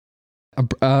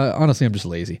Honestly, I'm just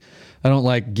lazy. I don't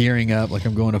like gearing up like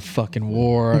I'm going to fucking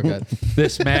war. I've got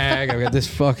this mag. I've got this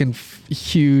fucking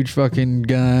huge fucking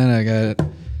gun. I got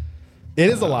it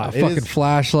is a lot. A fucking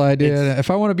flashlight, dude. If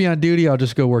I want to be on duty, I'll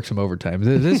just go work some overtime.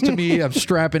 This to me, I'm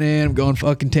strapping in. I'm going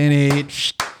fucking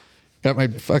 10-8. Got my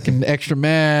fucking extra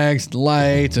mags,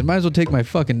 lights, and might as well take my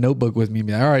fucking notebook with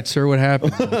me. All right, sir, what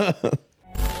happened?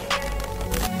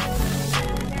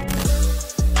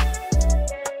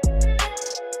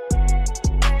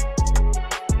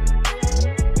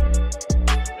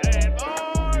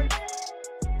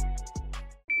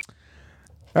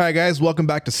 All right, guys, welcome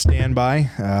back to Standby.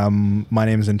 My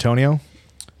name is Antonio.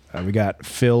 We got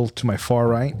Phil to my far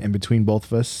right, and between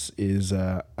both of us is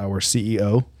our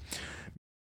CEO.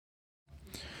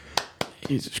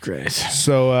 Jesus Christ.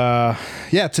 So,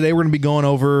 yeah, today we're going to be going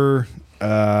over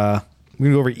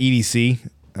EDC.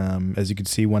 As you can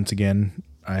see, once again,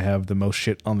 I have the most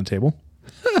shit on the table.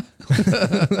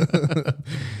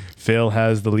 Phil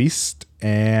has the least,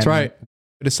 and that's right.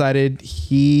 Decided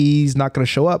he's not going to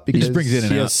show up because he just brings it in.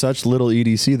 He has such little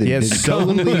EDC that he has so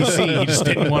little EDC. He just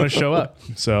didn't want to show up.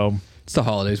 So it's the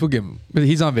holidays. We'll give him.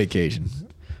 He's on vacation.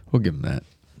 We'll give him that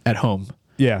at home.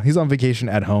 Yeah, he's on vacation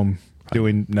at home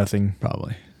doing nothing.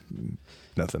 Probably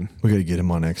nothing. We got to get him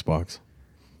on Xbox.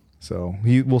 So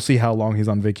we'll see how long he's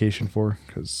on vacation for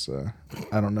because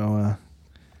I don't know.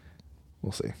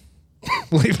 We'll see.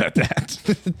 Leave it at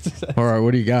that. All right,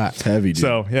 what do you got? It's heavy, dude.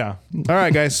 So, yeah. All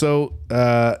right, guys. So,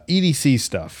 EDC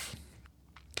stuff.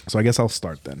 So, I guess I'll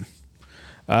start then.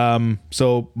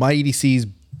 So, my EDC is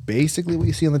basically what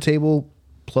you see on the table,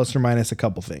 plus or minus a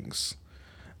couple things.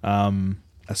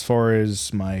 As far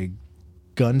as my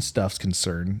gun stuff's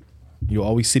concerned, you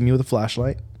always see me with a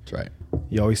flashlight. That's right.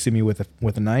 You always see me with a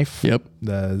knife. Yep.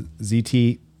 The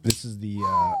ZT. This is the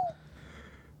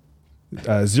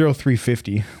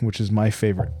 0350, which is my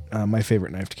favorite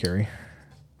knife to carry.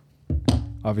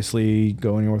 Obviously,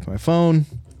 go anywhere with my phone.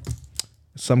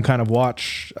 Some kind of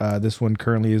watch. This one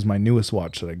currently is my newest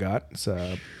watch that I got. It's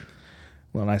a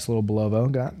nice little Belovo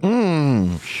got.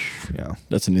 Yeah,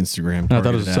 that's an Instagram. I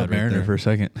thought it was a Submariner Submariner for a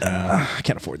second. I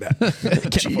can't afford that.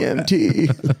 GMT.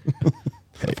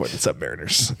 Can't afford the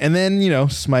Submariners. And then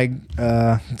it's my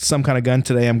some kind of gun.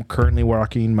 Today, I'm currently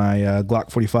rocking my Glock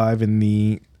 45 in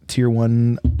the Tier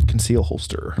 1 conceal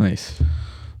holster. Nice.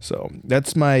 So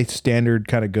that's my standard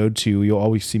kind of go-to. You'll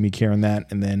always see me carrying that.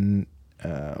 And then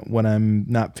when I'm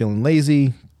not feeling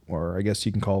lazy, or I guess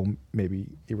you can call maybe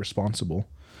irresponsible,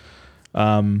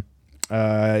 I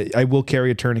will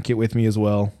carry a tourniquet with me as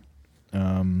well,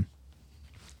 along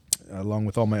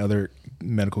with all my other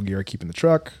medical gear I keep in the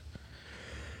truck.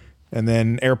 And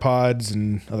then AirPods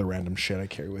and other random shit I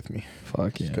carry with me.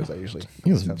 Fuck yeah. Because I usually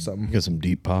have something. You got some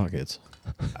deep pockets.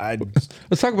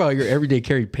 Let's talk about your everyday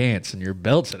carry pants and your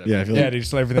belts. Yeah, I feel like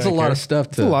just everything. That's a lot of stuff.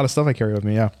 That's a lot of stuff I carry with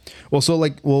me. Yeah. Well,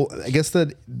 I guess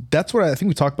that's what I think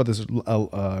we talked about this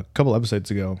a couple episodes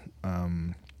ago.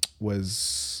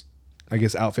 Was I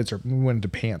guess outfits, or we went into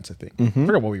pants. I think. I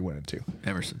forgot what we went into.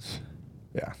 Emerson's.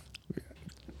 Yeah.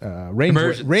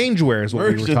 Rangewear is what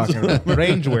we were talking about.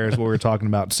 Rangewear is what we were talking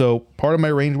about. So part of my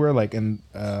rangewear,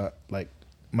 like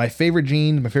my favorite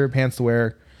jeans, my favorite pants to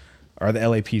wear, are the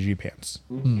LAPG pants.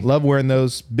 Love wearing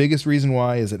those. Biggest reason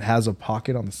why is it has a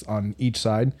pocket on each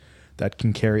side that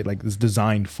can carry, like, it's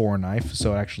designed for a knife,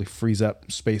 so it actually frees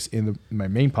up space in my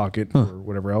main pocket or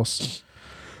whatever else.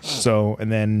 So,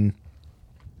 and then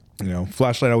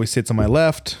flashlight always sits on my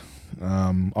left.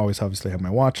 Always obviously have my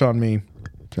watch on me.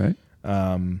 That's right.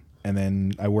 And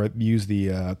then I use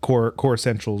the Core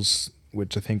Essentials,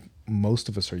 which I think most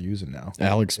of us are using now.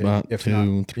 Alex bought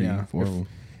 2, 3, 4.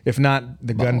 If not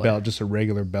the gun belt, just a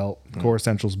regular belt, Core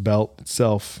Essentials belt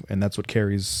itself, and that's what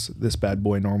carries this bad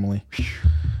boy normally.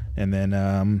 And then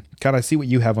kind of see what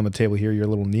you have on the table here, your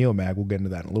little Neo Mag. We'll get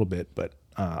into that in a little bit, but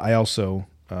I also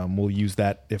will use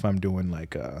that if I'm doing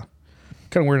like kind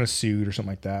of wearing a suit or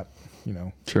something like that.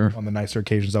 Sure. On the nicer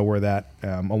occasions, I'll wear that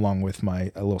along with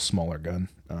a little smaller gun.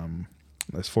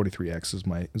 This 43X is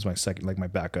my second, like my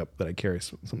backup that I carry,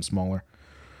 something smaller.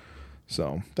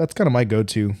 So that's kind of my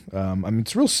go-to.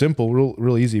 It's real simple,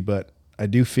 real easy, but I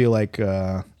do feel like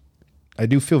I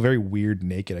do feel very weird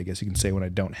naked, I guess you can say, when I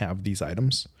don't have these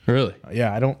items. Really?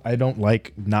 Yeah, I don't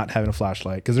like not having a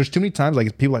flashlight, because there's too many times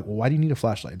like people are like, well, why do you need a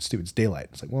flashlight? It's stupid. It's daylight.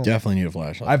 It's like, well, definitely need a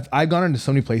flashlight. I've gone into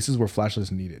so many places where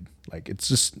flashlights needed. Like, it's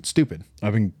just stupid.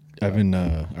 I've been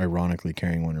ironically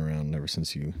carrying one around ever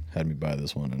since you had me buy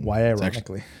this one. And why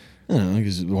ironically? I don't know,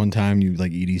 because one time you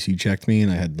like EDC checked me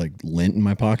and I had like lint in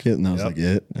my pocket, and that was like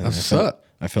it. And That's what's up.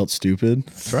 I felt stupid.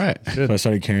 That's right. So I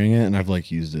started carrying it, and I've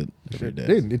like used it every day.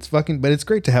 Dude, it's fucking, but it's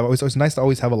great to have. It's nice to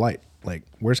always have a light. like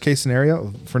worst case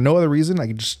scenario, for no other reason, I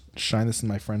could just shine this in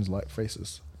my friends'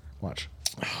 faces. Watch.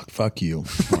 Oh, fuck you.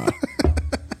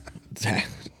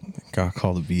 Gotta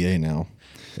call the VA now.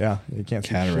 Yeah, you can't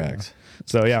see Cataracts. shit.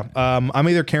 So yeah, I'm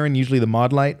either carrying usually the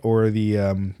mod light or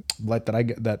the light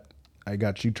that I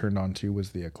got you turned on to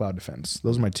was the cloud defense.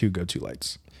 Those are my two go-to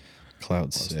lights.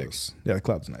 Cloud's sick. Yeah, the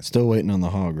cloud's nice. Still waiting on the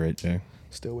hog, right, Jay?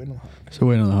 Still waiting on the hog. So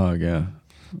waiting on the hog, yeah.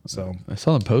 So I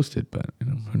saw them posted, but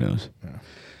who knows? yeah.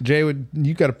 Jay,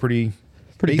 you got a pretty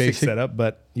basic setup,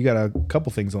 but you got a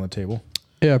couple things on the table.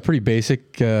 Yeah, pretty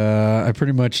basic. I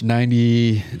pretty much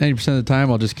 90% of the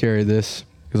time I'll just carry this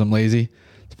because I'm lazy.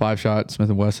 It's 5-shot Smith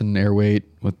 & Wesson airweight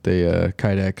with the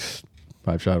Kydex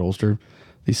 5-shot holster.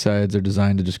 These sides are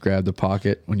designed to just grab the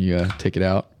pocket when you take it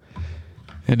out.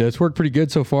 And it's worked pretty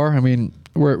good so far. I mean,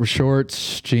 wear it with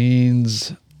shorts,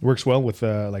 jeans. Works well with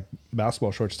like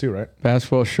basketball shorts too, right?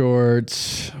 Basketball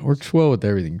shorts. Works well with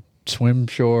everything. Swim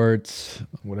shorts.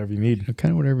 Whatever you need.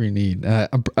 Kind of whatever you need.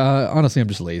 Honestly, I'm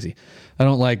just lazy. I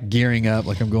don't like gearing up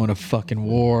like I'm going to fucking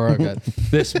war. I've got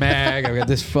this mag. I've got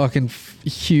this fucking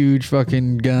huge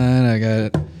fucking gun. I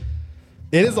got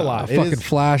it is a lot. A fucking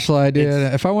flashlight, dude.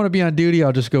 If I want to be on duty,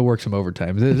 I'll just go work some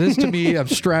overtime. This to me, I'm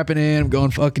strapping in. I'm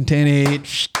going fucking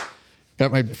 10-8.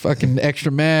 Got my fucking extra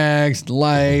mags,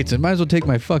 lights, and might as well take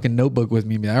my fucking notebook with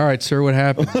me. Be like, all right, sir, what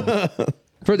happened?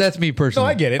 That's me personally. No,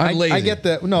 I get it. I'm lazy. I get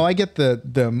the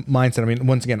mindset. I mean,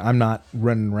 once again, I'm not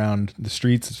running around the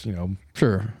streets,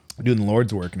 Sure. doing the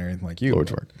Lord's work and everything like you.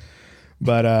 Lord's work.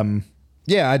 But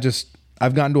yeah,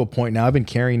 I've gotten to a point now. I've been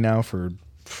carrying now for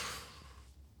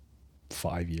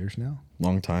 5 years now.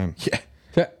 Long time. Yeah.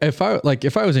 If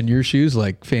I was in your shoes,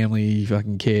 like family,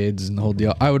 fucking kids, and the whole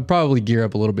deal, I would probably gear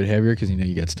up a little bit heavier because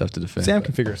you got stuff to defend. Sam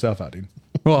can figure herself out, dude.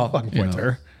 Well, fucking point to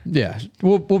her. Yeah,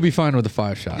 we'll be fine with the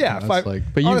 5-shot. Yeah, but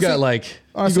you honestly,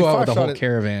 got you go out with the whole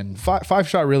caravan.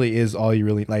 5-shot really is all you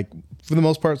really like. For the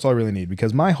most part, it's all I really need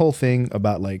because my whole thing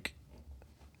about like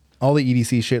all the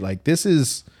EDC shit, like this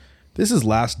is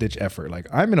last ditch effort. Like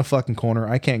I'm in a fucking corner,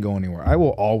 I can't go anywhere. I will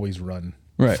always run.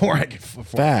 Right.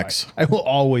 Facts. I will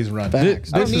always run.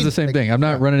 This is the same thing. I'm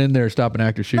not running in there stopping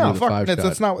active shooting with a 5-shot.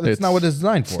 That's not what it's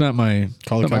designed for. It's not my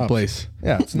place.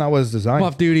 Yeah, it's not what it's designed. I'm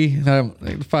off duty.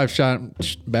 5-shot,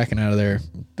 backing out of there.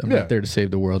 I'm not there to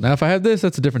save the world. Now, if I have this,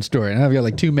 that's a different story. And I've got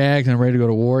like 2 mags and I'm ready to go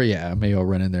to war. Yeah, maybe I'll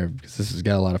run in there because this has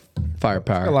got a lot of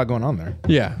firepower. Got a lot going on there.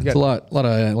 Yeah, it's a lot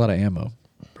of ammo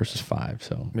versus 5.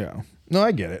 So yeah, no,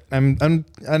 I get it. And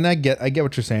I get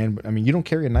what you're saying, but I mean, you don't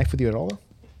carry a knife with you at all, though?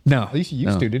 No, at least you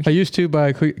used to, didn't I you? used to, but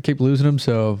I keep losing them.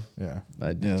 So yeah,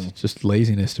 it's just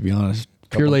laziness, to be honest.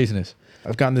 Pure laziness.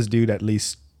 I've gotten this dude at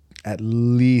least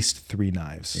 3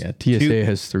 knives. Yeah, TSA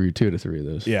has 2 to 3 of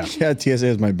those. Yeah, TSA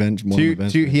has my bench.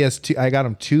 Two. He has 2. I got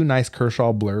him 2 nice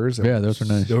Kershaw blurs. Yeah, those were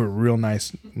nice. They were real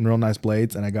nice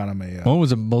blades, and I got him a. One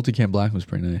was a multicam black, was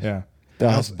pretty nice. Yeah,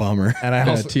 that's a bummer. And I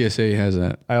also TSA has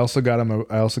that. I also got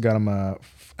him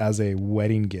as a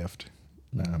wedding gift.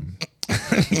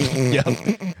 Yeah,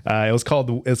 it was called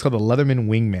the Leatherman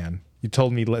Wingman. He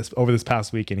told me over this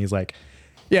past week, and he's like,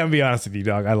 "Yeah, I'm gonna be honest with you,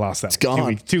 dog. I lost that. It's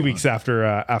gone. 2 weeks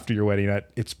after your wedding.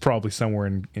 It's probably somewhere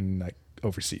in like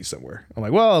overseas somewhere." I'm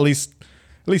like, "Well, at least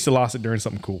I lost it during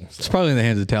something cool." So. It's probably in the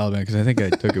hands of the Taliban because I think I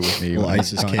took it with me.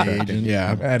 ISIS cage.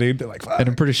 Yeah, dude. They're like, fuck. And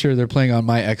I'm pretty sure they're playing on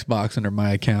my Xbox under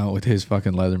my account with his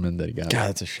fucking Leatherman that he got. God,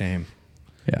 that's a shame.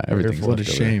 Yeah, everything's What a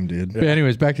shame, dude. But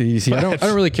anyways, back to the EDC. I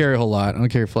don't really carry a whole lot. I don't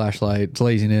carry a flashlight. It's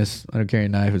laziness. I don't carry a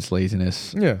knife. It's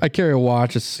laziness. Yeah. I carry a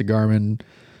watch. It's a Garmin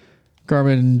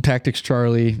Tactics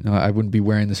Charlie. I wouldn't be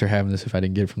wearing this or having this if I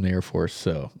didn't get it from the Air Force.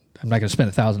 So I'm not going to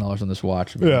spend $1,000 on this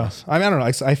watch. Yeah, I mean, I don't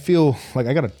know. I feel like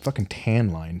I got a fucking tan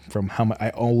line from how much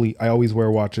I always wear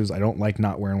watches. I don't like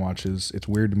not wearing watches. It's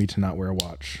weird to me to not wear a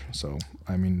watch. So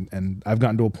I mean, and I've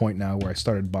gotten to a point now where I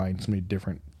started buying so many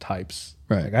different types.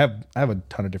 Right. Like I have a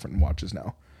ton of different watches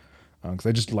now because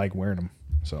I just like wearing them.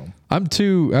 So I'm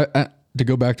too. To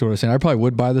go back to what I was saying, I probably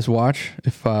would buy this watch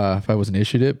if I wasn't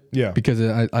issued it. Yeah. Because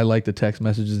I like the text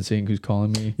messages and seeing who's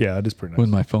calling me. Yeah, that is pretty nice. When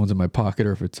my phone's in my pocket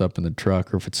or if it's up in the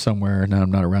truck or if it's somewhere and I'm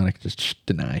not around, I can just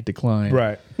decline.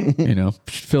 Right.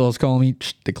 Phil's calling me,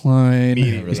 decline.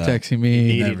 He's texting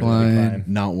me, decline.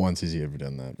 Not once has he ever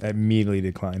done that. I immediately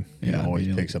decline. He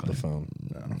always picks up the phone.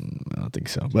 No, I don't think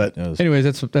so. But anyways,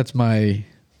 that's my,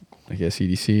 I guess,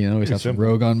 EDC. I always have some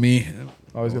Rogue on me.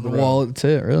 Always got the wallet. That's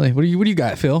it, really. What do you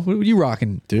got, Phil? What are you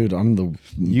rocking? Dude, I'm the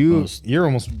You're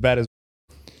almost bad as.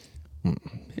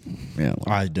 Yeah,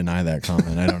 I deny that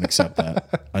comment. I don't accept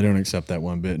that. I don't accept that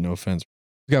one bit. No offense.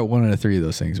 got 1 out of 3 of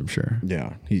those things, I'm sure.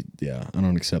 Yeah, I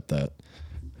don't accept that.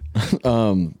 I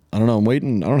don't know. I'm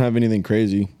waiting. I don't have anything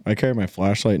crazy. I carry my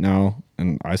flashlight now,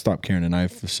 and I stopped carrying a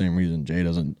knife for the same reason Jay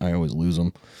doesn't. I always lose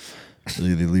them. So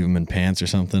either leave them in pants or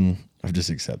something. I've just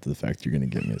accepted the fact you're going to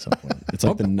get me at some point. It's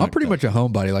like I'm pretty much a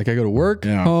homebody. Like I go to work,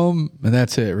 Yeah. home, and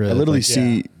that's it. Really, I literally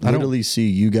like, see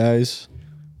you guys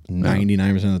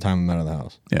 99% of the time I'm out of the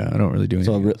house. Yeah, I don't really do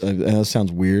anything. So and that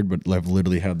sounds weird, but I've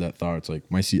literally had that thought. It's like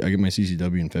I get my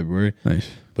CCW in February, Nice.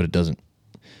 but it doesn't.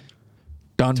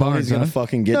 Don Tony's Barnes, gonna huh?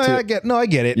 fucking get to it. I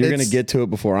get it. You're gonna get to it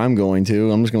before I'm going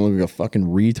to. I'm just gonna look like a fucking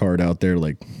retard out there.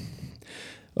 Like,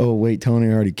 oh wait,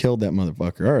 Tony already killed that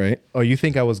motherfucker. All right. Oh, you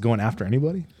think I was going after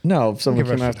anybody? No, if someone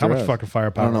Give came a- after how much us. fucking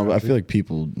firepower I don't know. But I is feel like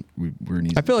people we're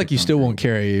I feel like you still won't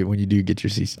carry when you do get your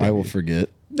CCW. I will forget.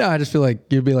 No, I just feel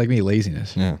like you'd be like me,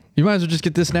 laziness. Yeah. You might as well just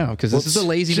get this now because this is a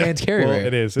lazy man's carry. Well, right?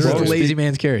 it is. This is Well, a lazy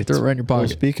man's carry. Throw it right in your Well,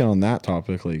 pocket. speaking on that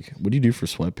topic, like, what do you do for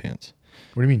sweatpants?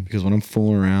 What do you mean? Because when I'm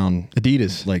fooling around,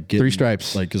 Adidas, like 3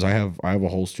 stripes. like because I have a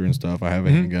holster and stuff. I have a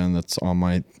handgun that's on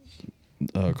my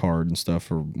card and stuff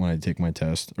for when I take my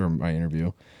test or my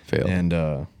interview. Fail.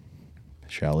 And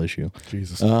shall issue.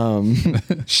 Jesus.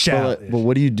 But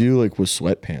what do you do like with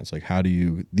sweatpants? Like how do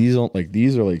you these are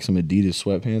like some Adidas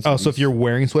sweatpants. Oh, so if you're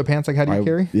wearing sweatpants, like how do you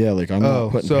carry? Yeah, like I'm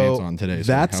not putting so pants on today.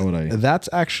 So that's how would I? that's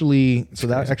actually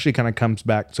that actually kind of comes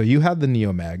back. So you have the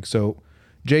Neomag. So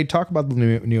Jay, talk about the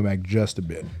Neomag just a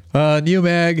bit.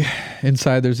 Neomag.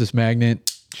 Inside there's this magnet.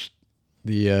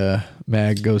 The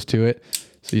mag goes to it.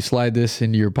 So you slide this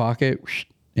into your pocket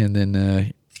and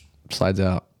then slides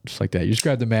out just like that. You just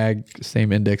grab the mag,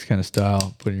 same index kind of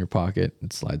style, put it in your pocket, and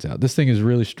it slides out. This thing is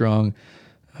really strong.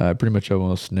 I pretty much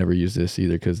almost never use this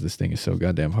either because this thing is so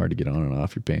goddamn hard to get on and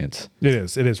off your pants. It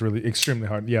is. It is really extremely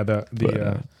hard. Yeah.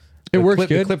 It works clip,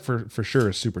 good. The clip for sure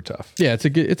is super tough. Yeah, it's a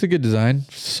good design.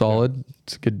 Solid.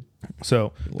 It's a good.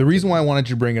 So the reason why I wanted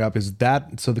to bring it up is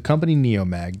that so the company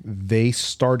Neomag, they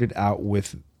started out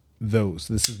with those.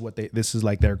 This is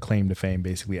like their claim to fame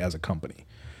basically as a company.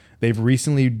 They've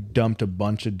recently dumped a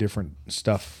bunch of different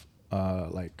stuff.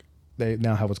 Like they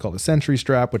now have what's called a Sentry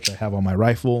strap, which I have on my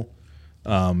rifle.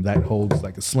 That holds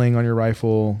like a sling on your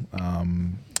rifle.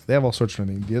 They have all sorts of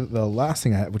things. The last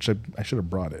thing I had, which I should have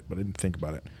brought it, but I didn't think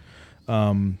about it.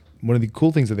 One of the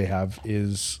cool things that they have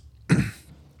is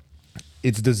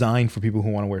it's designed for people who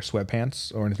want to wear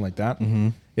sweatpants or anything like that. Mm-hmm.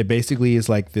 It basically is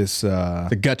like this.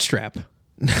 The gut strap.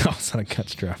 No, it's not a gut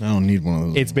strap. I don't need one of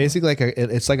those. It's basically like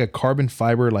it's like a carbon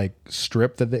fiber like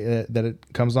strip that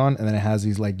it comes on, and then it has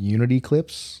these like Unity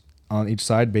clips on each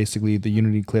side. Basically, the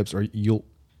Unity clips are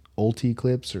Ulti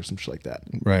clips or some shit like that.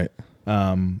 right.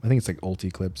 I think it's like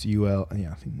Ulti clips. Yeah.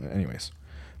 Anyways,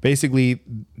 basically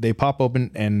they pop open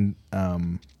and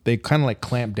they kind of like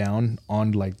clamp down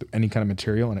on like any kind of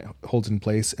material, and it holds in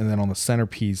place. And then on the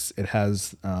centerpiece, it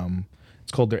has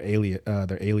it's called their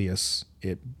alias.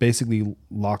 It basically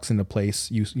locks into place.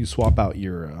 You swap out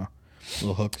your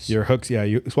Little hooks. your hooks. Yeah,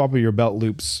 you swap out your belt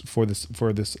loops for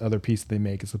this other piece they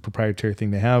make. It's a proprietary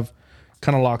thing they have.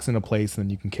 Kind of locks into place, and then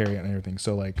you can carry it and everything.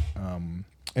 So like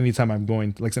anytime I'm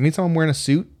wearing a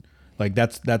suit, like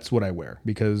that's what I wear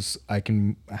because I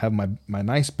can have my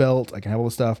nice belt. I can have all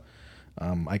the stuff.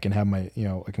 I can have my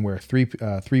I can wear a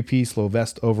three piece little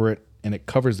vest over it, and it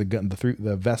covers the gun.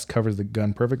 The vest covers the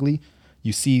gun perfectly.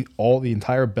 You see the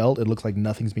entire belt. It looks like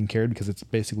nothing's being carried because it's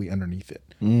basically underneath it.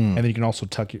 And then you can also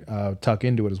tuck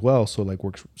into it as well. So it like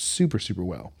works super, super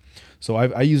well. So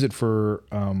I use it for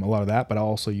a lot of that, but I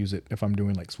also use it if I'm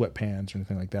doing like sweatpants or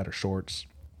anything like that or shorts.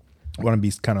 I want to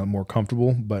be kind of more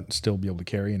comfortable, but still be able to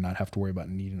carry and not have to worry about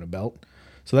needing a belt.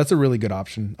 So that's a really good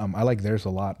option. I like theirs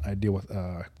a lot. I deal with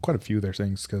quite a few of their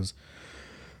things because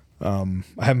I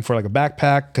have them for like a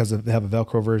backpack because they have a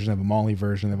Velcro version, they have a Molly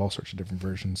version, they have all sorts of different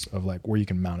versions of like where you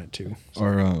can mount it to.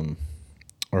 So.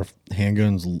 Are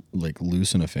handguns like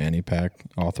loose in a fanny pack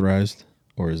authorized,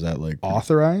 or is that like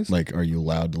Authorized? Like, are you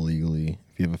allowed to legally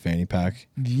if you have a fanny pack?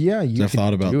 Yeah, you. I've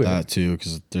thought about that too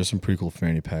because there's some pretty cool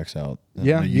fanny packs out.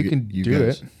 Yeah, you can do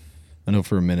it. I know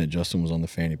for a minute Justin was on the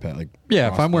fanny pack. Like,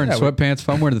 Yeah, if I'm wearing sweatpants, if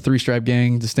I'm wearing the 3-stripe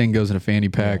gang, this thing goes in a fanny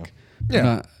pack.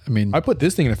 Yeah. I put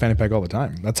this thing in a fanny pack all the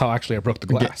time. That's how actually I broke the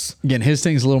glass. Again, his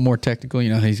thing's a little more technical. You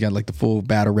know, he's got like the full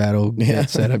battle rattle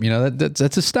setup. You know,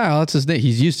 that's his style. That's his day.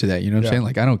 He's used to that. You know what I'm saying?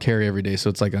 Like, I don't carry every day, so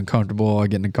it's like uncomfortable. I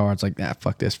get in the car, it's like,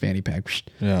 fuck this fanny pack.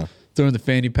 Yeah. Throw in the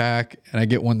fanny pack, and I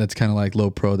get one that's kind of like low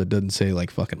pro that doesn't say like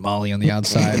fucking Molly on the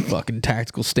outside, fucking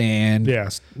tactical stand.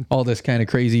 Yes. All this kind of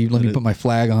crazy, let me put my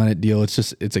flag on it deal. It's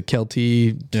just, it's a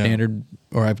Kelty standard,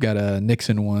 or I've got a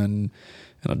Nixon one,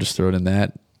 and I'll just throw it in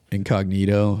that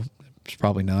incognito. It's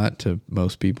probably not to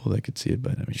most people that could see it,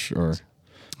 but I mean, Sure.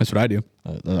 That's what I do.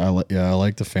 I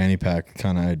like the fanny pack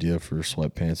kind of idea for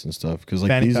sweatpants and stuff because like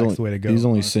Fanny these pack's only, the way to go, these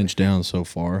only honestly. cinch down so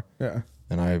far. Yeah.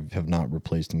 And I have not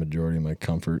replaced the majority of my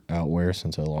comfort outwear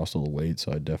since I lost all the weight.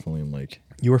 So I definitely am like,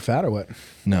 You were fat or what?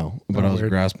 no, but Oh, I was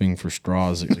weird. grasping for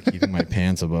straws, like, keeping my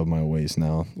pants above my waist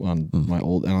now on my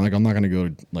old. And like, I'm not gonna go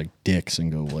to like Dick's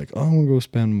and go like, oh, I'm gonna go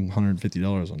spend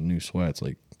 $150 on new sweats.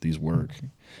 Like these work,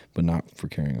 but not for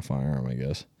carrying a firearm, I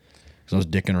guess. Because I was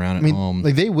dicking around at home.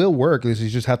 Like they will work. You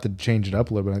just have to change it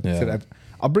up a little bit. Like I Yeah. said,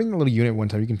 I'll bring a little unit one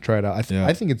time. You can try it out.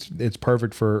 I think it's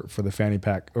perfect for the fanny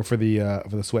pack or for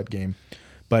the sweat game.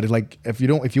 But like if you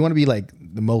want to be like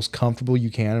the most comfortable you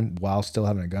can while still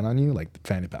having a gun on you, like the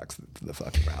fanny pack's the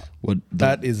fucking route.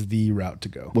 That is the route to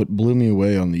go. What blew me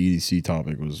away on the EDC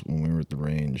topic was when we were at the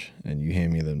range and you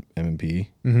handed me the M&P,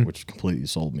 which completely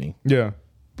sold me. Yeah.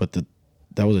 But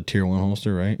that was a tier 1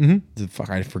 holster, right? Mm-hmm.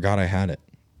 I forgot I had it.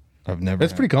 I've never.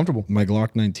 That's pretty comfortable. My Glock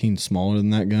 19 is smaller than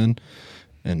that gun,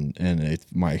 and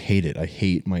I hate it. I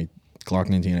hate my Glock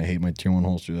 19. I hate my tier 1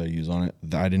 holster that I use on it.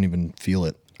 I didn't even feel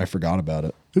it. I forgot about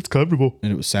it. It's comfortable.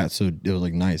 And it was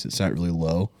like nice. It sat really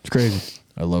low. It's crazy.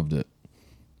 I loved it.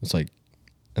 It's like,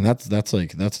 and that's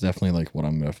definitely like what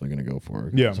I'm definitely gonna go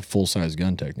for. Yeah. It's a full size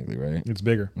gun technically, right? It's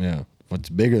bigger. Yeah. It's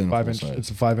bigger than a 5 full inch. size. It's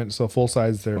a 5 inch. So full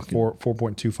size, they're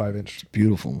 4.25 inch.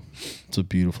 Beautiful. It's a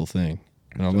beautiful thing.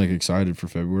 And I'm like excited for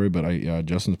February, but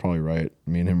Justin's probably right.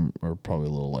 Me and him are probably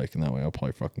a little alike in that way. I'll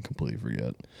probably fucking completely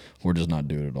forget or just not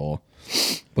do it at all.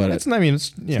 But It's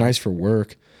it's nice for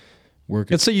work.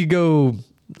 Let's say you go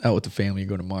out with the family, you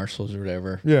go to Marshall's or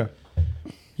whatever. Yeah.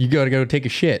 You got to go take a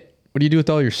shit. What do you do with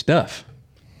all your stuff?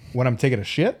 When I'm taking a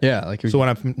shit. Yeah, like So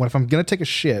if I'm gonna take a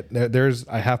shit,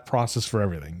 I have process for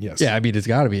everything. Yes. yeah, I mean it's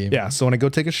got to be. Yeah. So when I go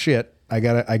take a shit, I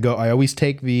always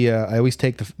take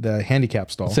the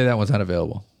handicap stall. Say that one's not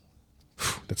available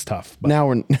That's tough. But Now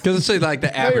we're because it's like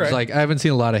the average. right. Like I haven't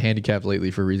seen a lot of handicap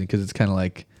lately for a reason because it's kind of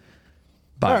like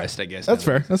biased, I guess. That's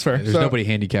fair. That's fair. There's So- nobody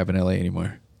handicap in LA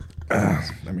anymore. I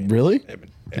mean, really.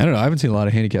 I don't know. I haven't seen a lot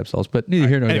of handicap stalls, but neither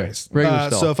here nor there. anyways, Regular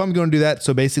stall. so if I'm going to do that,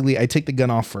 so basically I take the gun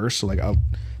off first. So like I'll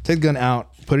take the gun out,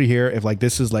 put it here. If like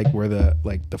this is like where the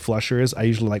flusher is, I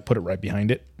usually like put it right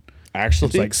behind it. Actually,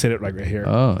 It's like sit it right here.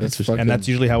 oh, That's interesting. fucking- And that's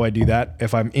usually how I do that.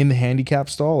 If I'm in the handicap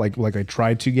stall, like I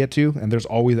tried to get to, and there's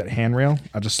always that handrail,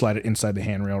 I'll just slide it inside the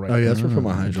handrail right oh yeah, there. that's where I put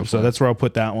my hydro. So that's where I'll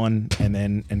put that one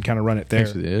and kind of run it there.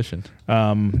 Thanks for the addition.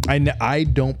 I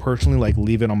don't personally like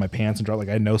leave it on my pants and drop. Like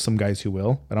I know some guys who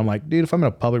will, and I'm like, dude, if I'm in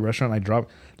a public restaurant and I drop,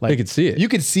 like They could see it. You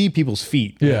could see people's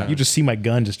feet. Yeah. you just see my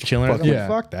gun just chilling. I'm yeah.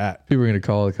 like, fuck that. People are gonna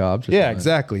call the cops. or Yeah, something.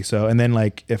 exactly. So, and then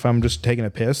like if I'm just taking a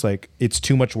piss, like it's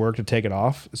too much work to take it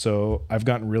off. So I've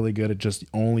gotten really good at just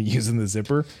only using the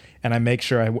zipper, and I make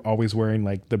sure I'm always wearing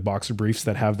like the boxer briefs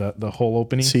that have the hole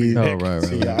opening. See, Oh,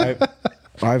 right. yeah,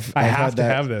 I've I have had to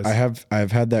that, have this.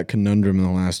 I've had that conundrum in the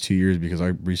last 2 years because I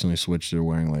recently switched to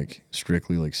wearing like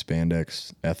strictly like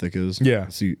spandex Ethicas. Yeah.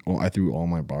 See, I threw all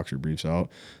my boxer briefs out.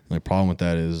 And the problem with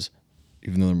that is,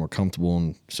 even though they're more comfortable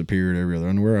and superior to every other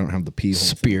underwear, I don't have the pee hole.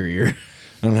 Superior.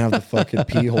 I don't have the fucking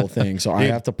pee hole thing, so I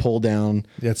have to pull down.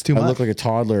 Yeah, it's too I much. look like a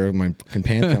toddler with my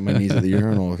pants on my knees at the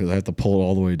urinal because I have to pull it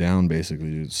all the way down.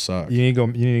 Basically, dude, it sucks. You need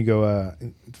to go.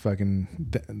 Fucking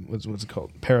what's it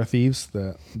called? Pair of thieves.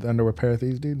 The underwear pair of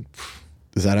thieves, dude.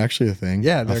 Is that actually a thing?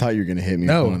 Yeah, I they're- thought you were gonna hit me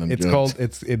with one No, of them it's jokes. called.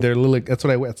 They're literally. That's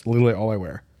what I wear. That's literally all I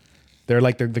wear. They're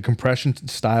like the compression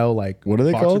style like. What are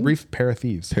they boxer called? brief pair of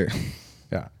thieves. Pair-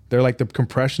 Yeah, they're like the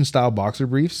compression style boxer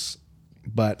briefs,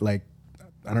 but like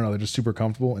I don't know, they're just super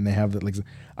comfortable and they have the like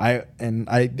I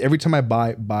every time I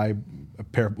buy a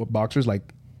pair of boxers,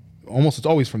 like almost it's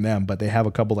always from them, but they have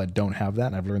a couple that don't have that,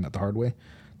 and I've learned that the hard way.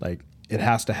 Like it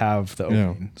has to have the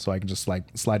opening, so I can just like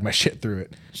slide my shit through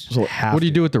it. So Have What do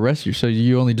you to. do with the rest of your? So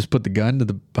you only just put the gun to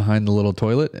the behind the little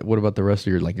toilet. What about the rest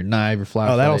of your like your knife, your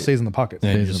flashlight? Oh, that all stays in the pocket.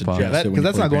 Yeah, you Stays in just the pocket. adjust it when Because you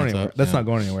that's pull not your going pants anywhere. up. That's Yeah. not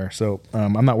going anywhere. So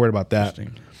I'm not worried about that.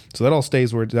 So that all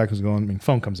stays where exactly is going. I mean,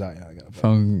 phone comes out. Yeah, I gotta,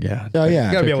 phone. Yeah. Oh yeah,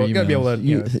 you gotta be Check able. the Gotta be able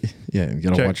emails. to. yeah, you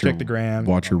gotta check- watch your check the gram.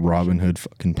 watch your Robin Hood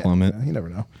fucking plummet. You never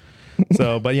know.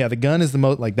 So, but yeah, the gun is the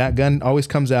most like that gun always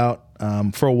comes out.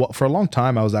 For a long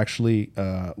time, I was actually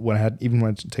when I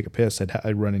went to take a piss,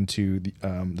 I'd run into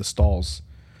the stalls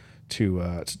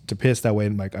to piss that way,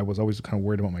 and like I was always kind of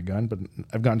worried about my gun. But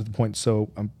I've gotten to the point,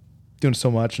 so I'm doing so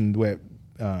much, and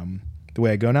the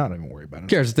way I go now, I don't even worry about it. Who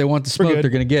cares if they want the We're smoke? good.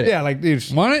 They're gonna get it. Yeah, like dude.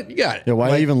 Want it? You got it. Yeah, why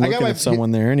Like, even I got looking my- at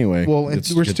someone there anyway? Well, It's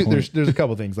there's a good point. there's a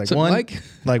couple things like Something one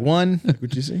like? one.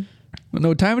 What'd you say? Know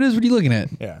what time it is? What are you looking at?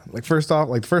 Yeah, like first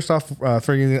off,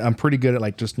 figuring I'm pretty good at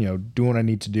like just doing what I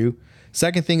need to do.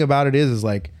 Second thing about it is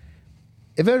like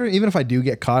even if I do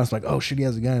get caught, it's like, oh shit, he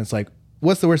has a gun. It's like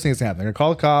what's the worst thing that's gonna happen? They're gonna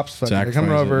call the cops. Fucking, they're coming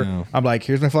Sacrifice it, over. yeah. I'm like,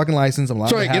 here's my fucking license. I'm allowed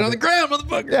Sorry, to get have on the it. ground,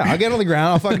 motherfucker. Yeah, I'll get on the ground.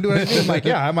 I'll fucking do what I do. I'm like,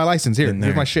 yeah, I have my license here.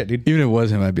 Here's my shit, dude. Even if it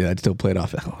was him, I'd still play it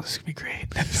off. Oh, this is gonna be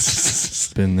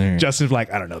great. Been there. Justin's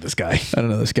like, I don't know this guy. I don't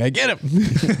know this guy. Get him.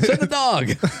 Send the dog.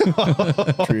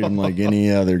 Treat him like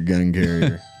any other gun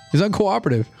carrier. He's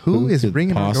uncooperative. Who is could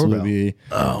ringing our possibly doorbell? be?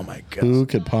 Oh my god. Who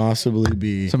could possibly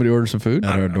be Somebody order some food.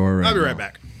 at our door right I'll be now? right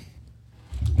back.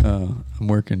 I'm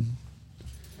working.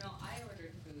 No, I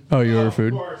ordered food. Oh, you order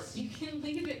food? You can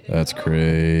leave it. That's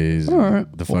crazy. All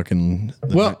right. The fucking.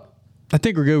 Well, I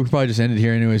think we're good. We probably just ended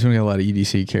here anyways. We don't got a lot of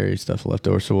EDC carry stuff left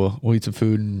over, so we'll eat some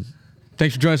food. And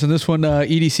thanks for joining us on this one.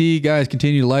 EDC, guys,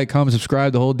 continue to like, comment,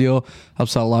 subscribe. The whole deal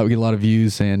helps out a lot. We get a lot of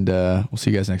views, and we'll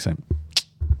see you guys next time.